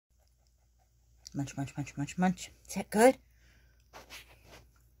Munch, munch, munch, munch, munch. Is that good?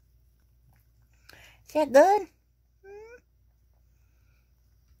 Is that good?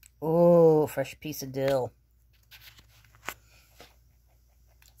 Oh, fresh piece of dill.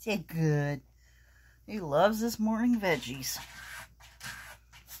 Is that good? He loves his morning veggies.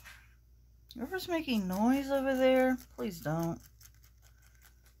 Whoever's making noise over there, please don't.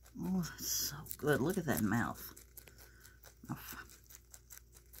 Oh, that's so good. Look at that mouth.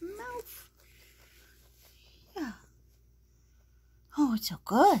 Mouth. Yeah. Oh, it's so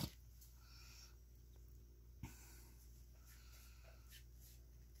good.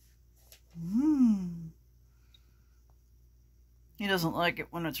 He doesn't like it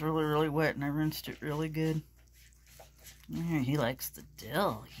when it's really, really wet, and I rinsed it really good. Yeah, he likes the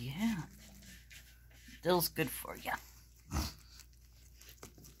dill, yeah. Dill's good for you.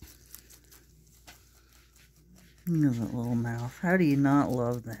 Look at that little mouth. How do you not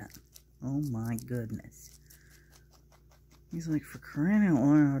love that? Oh my goodness. He's like, for crying out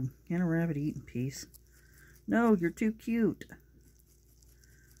loud. Can't a rabbit eat in peace? No, you're too cute.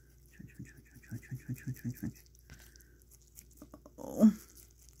 Oh.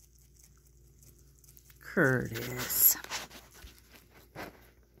 Curtis.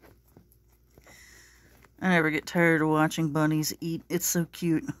 I never get tired of watching bunnies eat. It's so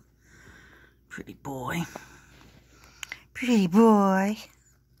cute. Pretty boy. Pretty boy.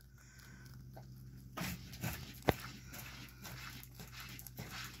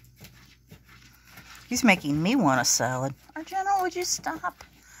 He's making me want a salad. Argento, would you stop?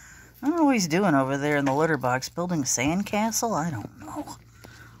 I don't know what he's doing over there in the litter box. Building a sandcastle? I don't know.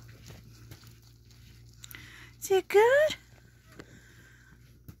 Is it good?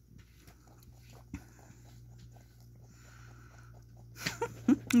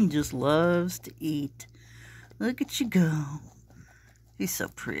 He just loves to eat. Look at you go. He's so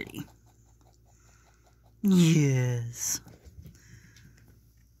pretty. Yes.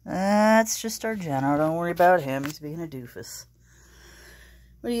 That's just Argento. Don't worry about him. He's being a doofus.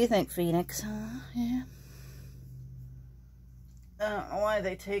 What do you think, Phoenix? Yeah. I don't know why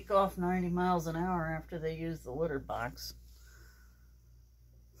they take off 90 miles an hour after they use the litter box.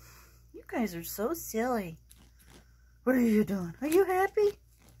 You guys are so silly. What are you doing? Are you happy?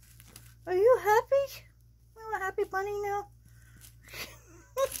 Are you happy? You a happy bunny now?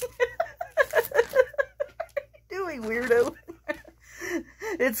 What are you doing, weirdo?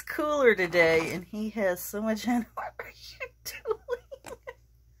 It's cooler today, and he has so much energy. What are you doing?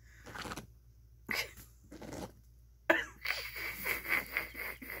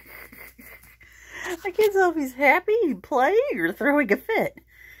 I can't tell if he's happy, playing, or throwing a fit. Get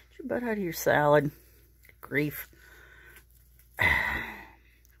your butt out of your salad. Grief. Come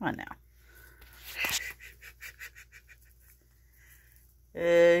on now.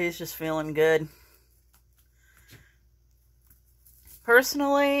 He's just feeling good.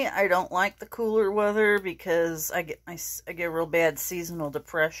 Personally, I don't like the cooler weather because I get real bad seasonal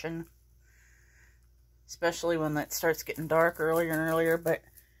depression, especially when it starts getting dark earlier and earlier. But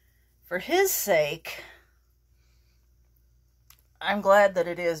for his sake, I'm glad that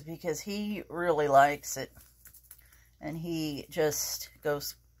it is, because he really likes it, and he just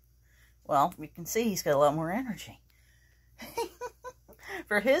goes, well, you can see he's got a lot more energy.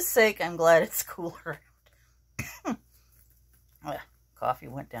 For his sake, I'm glad it's cooler out. Coffee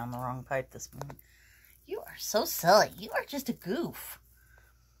went down the wrong pipe this morning. You are so silly. You are just a goof.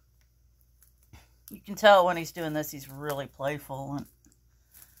 You can tell when he's doing this, he's really playful. And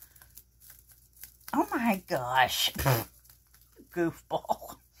oh my gosh.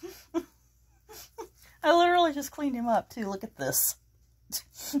 Goofball. I literally just cleaned him up too. Look at this.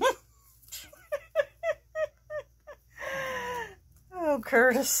 Oh,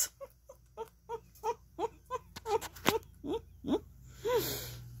 Curtis.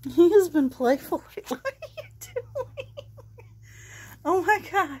 He has been playful. What are you doing? Oh my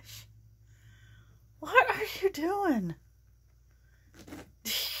gosh. What are you doing?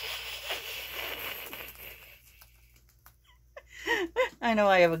 I know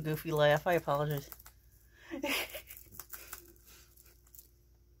I have a goofy laugh. I apologize. I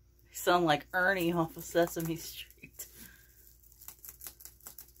sound like Ernie off of Sesame Street.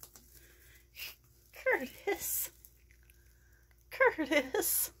 Curtis.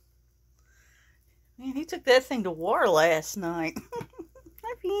 Curtis. Man, he took that thing to war last night.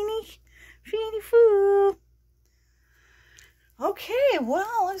 Hi, Feeny. Feeny Foo. Okay,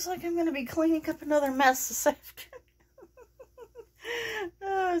 well, looks like I'm going to be cleaning up another mess this afternoon.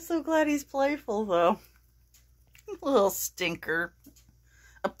 Oh, I'm so glad he's playful, though. Little stinker.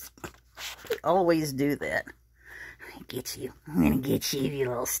 Always do that. I get you. I'm going to get you, you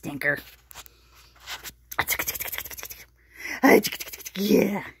little stinker.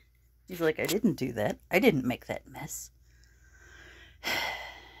 Yeah. He's like, I didn't do that. I didn't make that mess.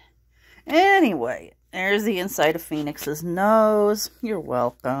 Anyway, there's the inside of Phoenix's nose. You're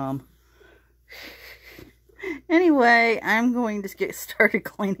welcome. Anyway, I'm going to get started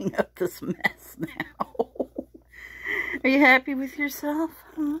cleaning up this mess now. Are you happy with yourself?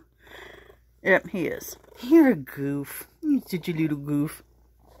 Huh? Yep, he is. You're a goof. You're such a little goof.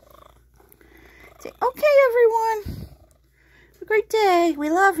 Say, okay, everyone. Have a great day. We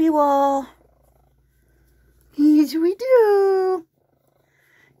love you all. Yes, we do.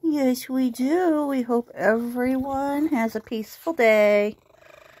 Yes, we do. We hope everyone has a peaceful day.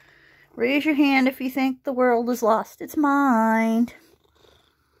 Raise your hand if you think the world has lost its mind.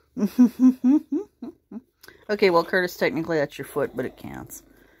 Okay, well, Curtis, technically that's your foot, but it counts.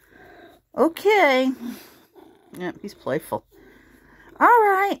 Okay. Yep, he's playful. All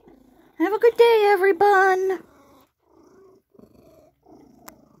right. Have a good day, everyone.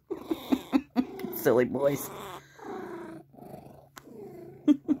 Silly boys.